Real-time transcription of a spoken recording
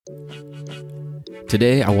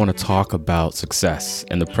Today, I want to talk about success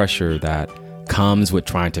and the pressure that comes with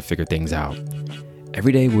trying to figure things out.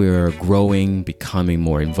 Every day we're growing, becoming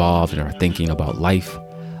more involved in our thinking about life,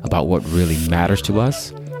 about what really matters to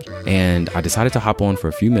us. And I decided to hop on for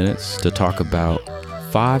a few minutes to talk about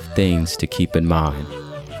 5 things to keep in mind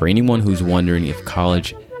for anyone who's wondering if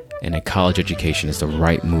college and a college education is the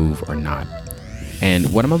right move or not.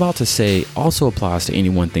 And what I'm about to say also applies to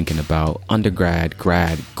anyone thinking about undergrad,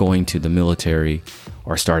 grad, going to the military,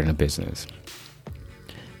 or starting a business.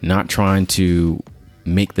 Not trying to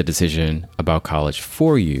make the decision about college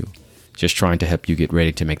for you, just trying to help you get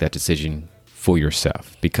ready to make that decision for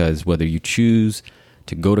yourself. Because whether you choose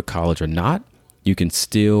to go to college or not, you can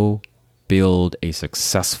still build a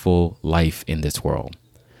successful life in this world.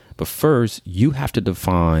 But first, you have to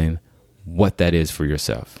define what that is for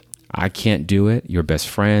yourself. I can't do it. Your best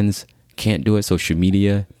friends can't do it. Social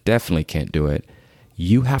media definitely can't do it.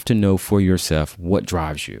 You have to know for yourself what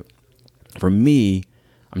drives you. For me,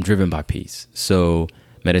 I'm driven by peace. So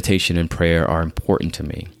meditation and prayer are important to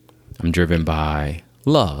me. I'm driven by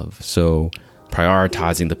love. So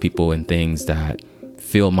prioritizing the people and things that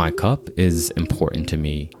fill my cup is important to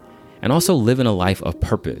me. And also living a life of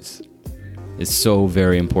purpose is so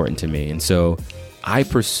very important to me. And so I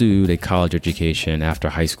pursued a college education after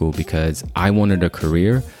high school because I wanted a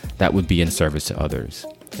career that would be in service to others.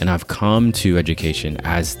 And I've come to education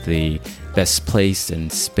as the best place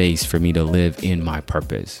and space for me to live in my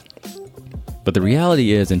purpose. But the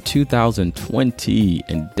reality is in 2020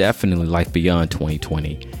 and definitely life beyond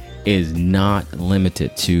 2020 is not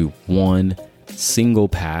limited to one single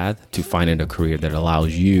path to finding a career that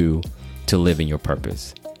allows you to live in your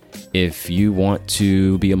purpose. If you want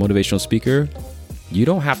to be a motivational speaker, you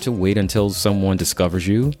don't have to wait until someone discovers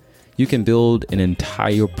you. You can build an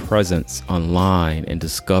entire presence online and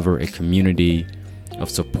discover a community of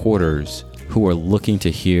supporters who are looking to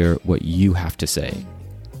hear what you have to say.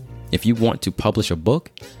 If you want to publish a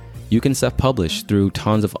book, you can self-publish through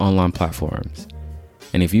tons of online platforms.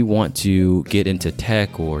 And if you want to get into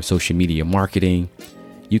tech or social media marketing,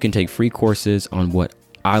 you can take free courses on what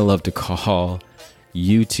I love to call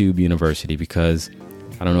YouTube University, because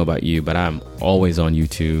I don't know about you, but I'm always on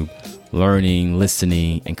YouTube, learning,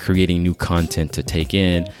 listening, and creating new content to take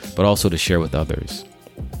in, but also to share with others.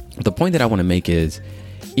 The point that I want to make is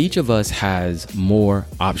each of us has more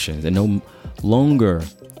options, and no longer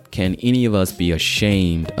can any of us be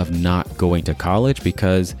ashamed of not going to college,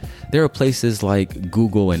 because there are places like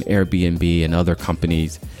Google and Airbnb and other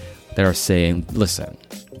companies that are saying, listen,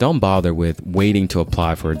 don't bother with waiting to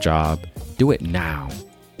apply for a job. Do it now,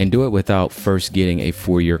 and do it without first getting a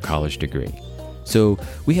 4-year college degree. So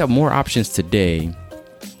we have more options today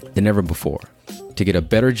than ever before to get a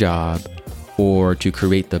better job or to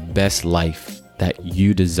create the best life that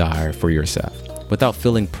you desire for yourself without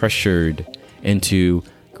feeling pressured into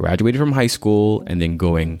graduating from high school and then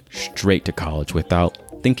going straight to college without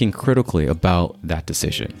thinking critically about that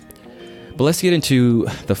decision. But let's get into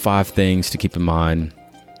the 5 things to keep in mind.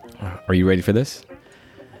 Are you ready for this?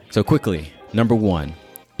 So quickly, number 1.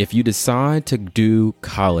 If you decide to do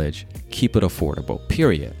college, keep it affordable,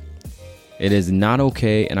 period. It is not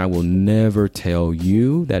okay, and I will never tell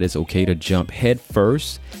you that it's okay to jump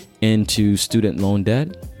headfirst into student loan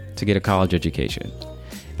debt to get a college education.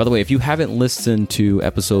 By the way, if you haven't listened to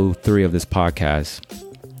episode 3 of this podcast,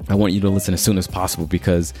 I want you to listen as soon as possible,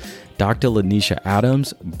 because Dr. Lanisha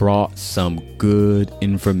Adams brought some good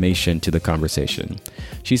information to the conversation.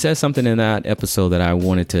 She said something in that episode that I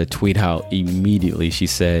wanted to tweet out immediately. She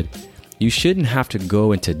said, you shouldn't have to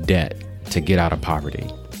go into debt to get out of poverty.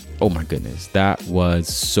 Oh my goodness, that was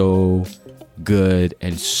so good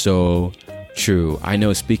and so true. I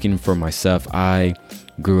know, speaking for myself, I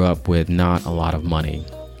grew up with not a lot of money,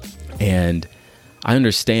 and I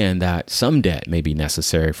understand that some debt may be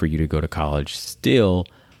necessary for you to go to college. Still,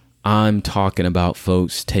 I'm talking about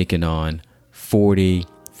folks taking on $40,000,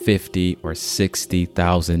 $50,000, or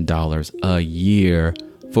 $60,000 a year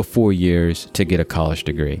for 4 years to get a college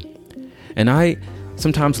degree. And I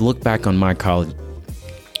sometimes look back on my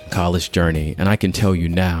college journey, and I can tell you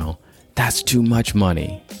now, that's too much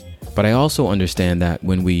money. But I also understand that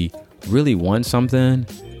when we really want something,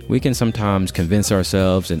 we can sometimes convince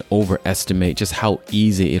ourselves and overestimate just how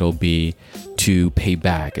easy it'll be to pay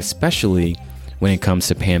back, especially when it comes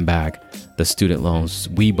to paying back the student loans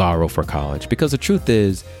we borrow for college. Because the truth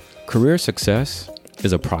is, career success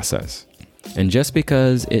is a process. And just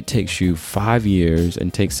because it takes you 5 years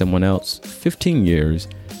and takes someone else 15 years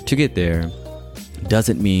to get there,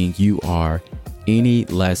 doesn't mean you are any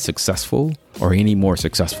less successful or any more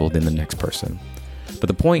successful than the next person. But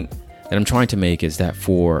the point that I'm trying to make is that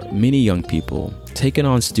for many young people, taking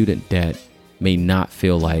on student debt may not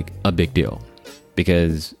feel like a big deal,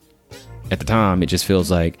 because at the time it just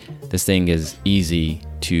feels like this thing is easy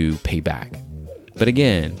to pay back. But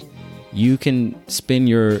again, you can spend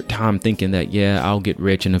your time thinking that, yeah, I'll get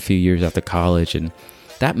rich in a few years after college, and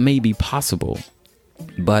that may be possible.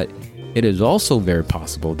 But it is also very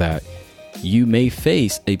possible that you may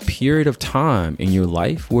face a period of time in your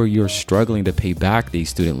life where you're struggling to pay back these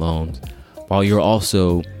student loans while you're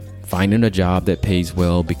also finding a job that pays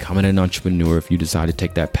well, becoming an entrepreneur if you decide to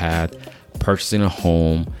take that path, purchasing a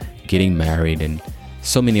home, getting married, and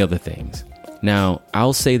so many other things. Now,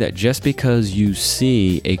 I'll say that just because you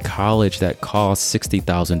see a college that costs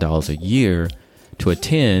 $60,000 a year to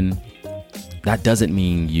attend, that doesn't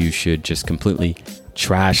mean you should just completely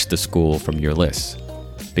trash the school from your list,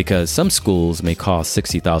 because some schools may cost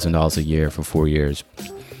 $60,000 a year for 4 years.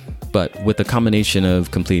 But with the combination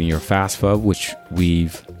of completing your FAFSA, which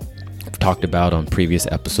we've talked about on previous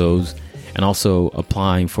episodes, and also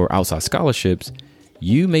applying for outside scholarships,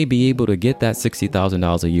 you may be able to get that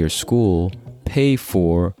 $60,000 a year school paid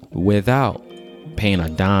for without paying a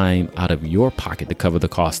dime out of your pocket to cover the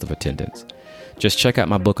cost of attendance. Just check out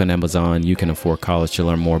my book on Amazon, You Can Afford College, to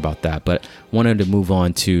learn more about that. But wanted to move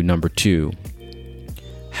on to number 2.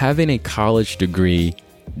 Having a college degree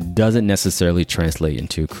doesn't necessarily translate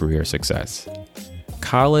into career success.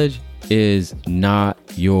 College is not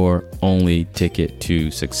your only ticket to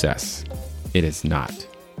success. It is not.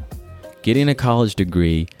 Getting a college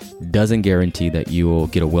degree doesn't guarantee that you will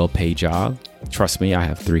get a well-paid job. Trust me, I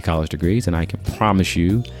have 3 college degrees, and I can promise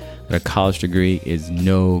you that a college degree is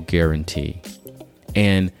no guarantee.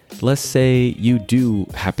 And let's say you do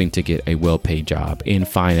happen to get a well-paid job in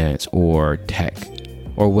finance or tech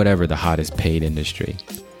or whatever the hottest paid industry.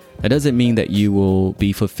 That doesn't mean that you will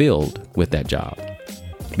be fulfilled with that job,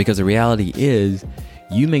 because the reality is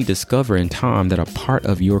you may discover in time that a part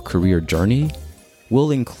of your career journey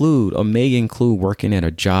will include or may include working at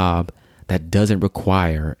a job that doesn't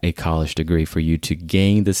require a college degree for you to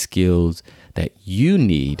gain the skills that you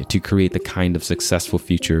need to create the kind of successful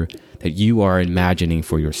future that you are imagining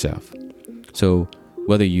for yourself. So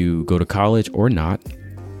whether you go to college or not,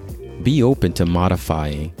 be open to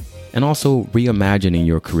modifying and also reimagining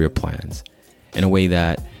your career plans in a way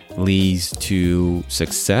that leads to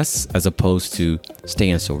success, as opposed to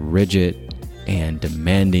staying so rigid and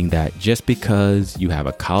demanding that just because you have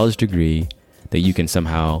a college degree that you can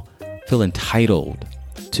somehow feel entitled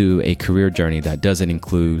to a career journey that doesn't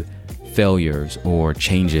include failures or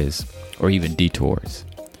changes or even detours.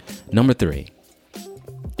 Number 3,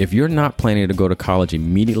 if you're not planning to go to college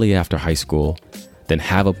immediately after high school, then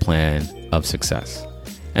have a plan of success.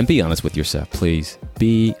 And be honest with yourself, please.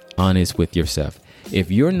 Be honest with yourself. If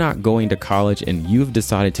you're not going to college and you've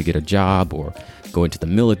decided to get a job or go into the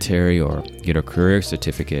military or get a career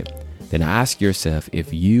certificate, then ask yourself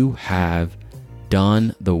if you have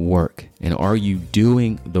done the work, and are you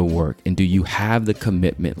doing the work, and do you have the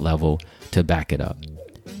commitment level to back it up?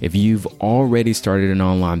 If you've already started an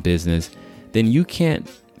online business, then you can't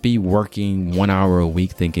be working 1 hour a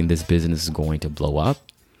week thinking this business is going to blow up.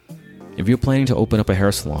 If you're planning to open up a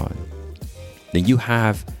hair salon, then you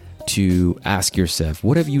have to ask yourself,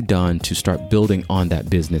 what have you done to start building on that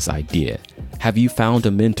business idea? Have you found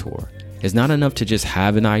a mentor? It's not enough to just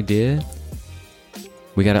have an idea.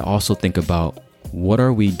 We got to also think about, what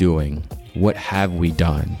are we doing? What have we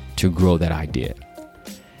done to grow that idea?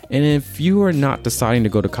 And if you are not deciding to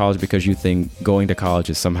go to college because you think going to college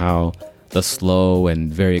is somehow the slow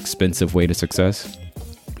and very expensive way to success,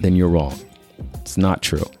 then you're wrong. It's not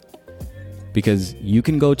true. Because you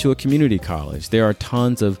can go to a community college. There are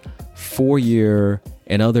tons of 4-year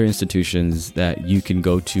and other institutions that you can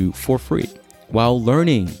go to for free while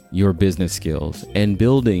learning your business skills and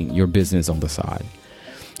building your business on the side.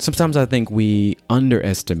 Sometimes I think we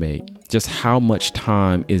underestimate just how much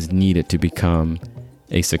time is needed to become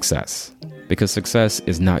a success, because success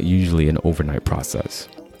is not usually an overnight process.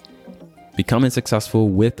 Becoming successful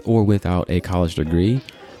with or without a college degree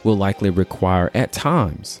will likely require, at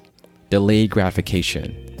times, delayed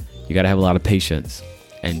gratification. You got to have a lot of patience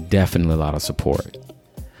and definitely a lot of support.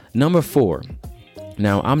 Number 4.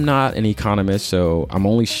 Now, I'm not an economist, so I'm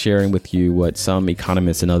only sharing with you what some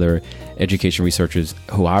economists and other education researchers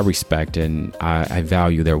who I respect and I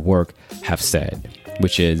value their work have said,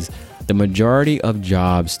 which is the majority of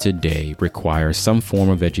jobs today require some form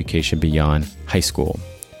of education beyond high school.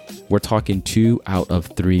 We're talking 2 out of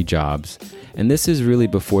 3 jobs. And this is really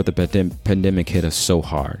before the pandemic hit us so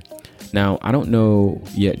hard. Now, I don't know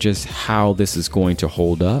yet just how this is going to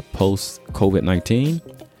hold up post COVID-19,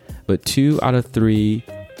 but 2 out of 3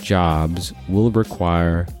 jobs will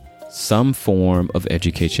require some form of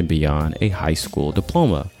education beyond a high school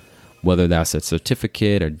diploma, whether that's a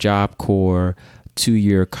certificate, a Job Corps,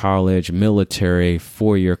 2-year college, military,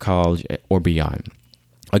 4-year college, or beyond.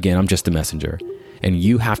 Again, I'm just a messenger, and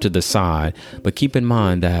you have to decide. But keep in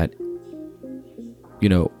mind that,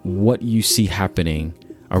 what you see happening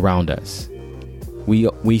around us.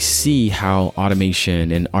 We see how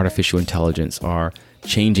automation and artificial intelligence are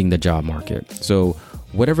changing the job market. So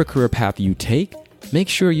whatever career path you take, make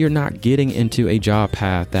sure you're not getting into a job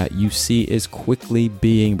path that you see is quickly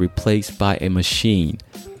being replaced by a machine.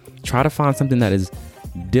 Try to find something that is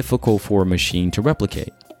difficult for a machine to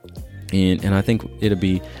replicate. And I think it'll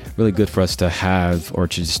be really good for us to have, or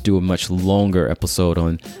to just do a much longer episode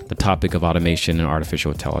on the topic of automation and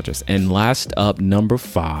artificial intelligence. And last up, number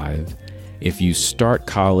 5, if you start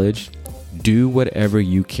college, do whatever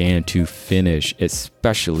you can to finish,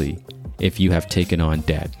 especially if you have taken on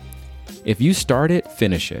debt. If you start it,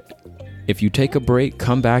 finish it. If you take a break,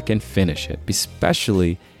 come back and finish it,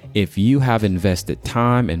 especially if you have invested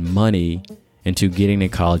time and money into getting a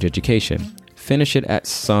college education. Finish it at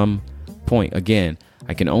some point. Again,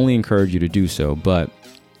 I can only encourage you to do so, but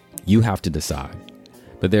you have to decide.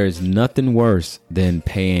 But there is nothing worse than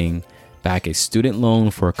paying back a student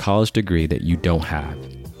loan for a college degree that you don't have.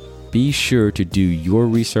 Be sure to do your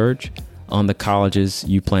research on the colleges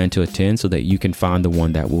you plan to attend so that you can find the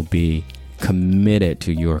one that will be committed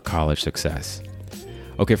to your college success.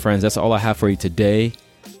 Okay, friends, that's all I have for you today.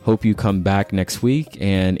 Hope you come back next week.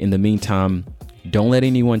 And in the meantime, don't let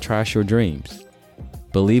anyone trash your dreams.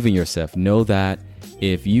 Believe in yourself. Know that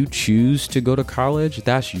if you choose to go to college,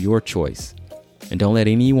 that's your choice. And don't let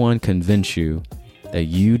anyone convince you that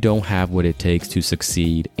you don't have what it takes to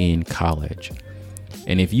succeed in college.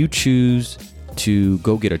 And if you choose to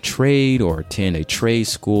go get a trade or attend a trade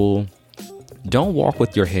school, don't walk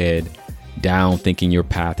with your head down thinking your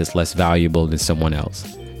path is less valuable than someone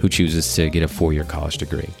else who chooses to get a 4-year college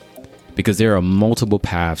degree. Because there are multiple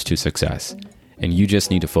paths to success, and you just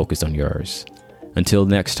need to focus on yours. Until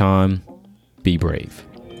next time, be brave.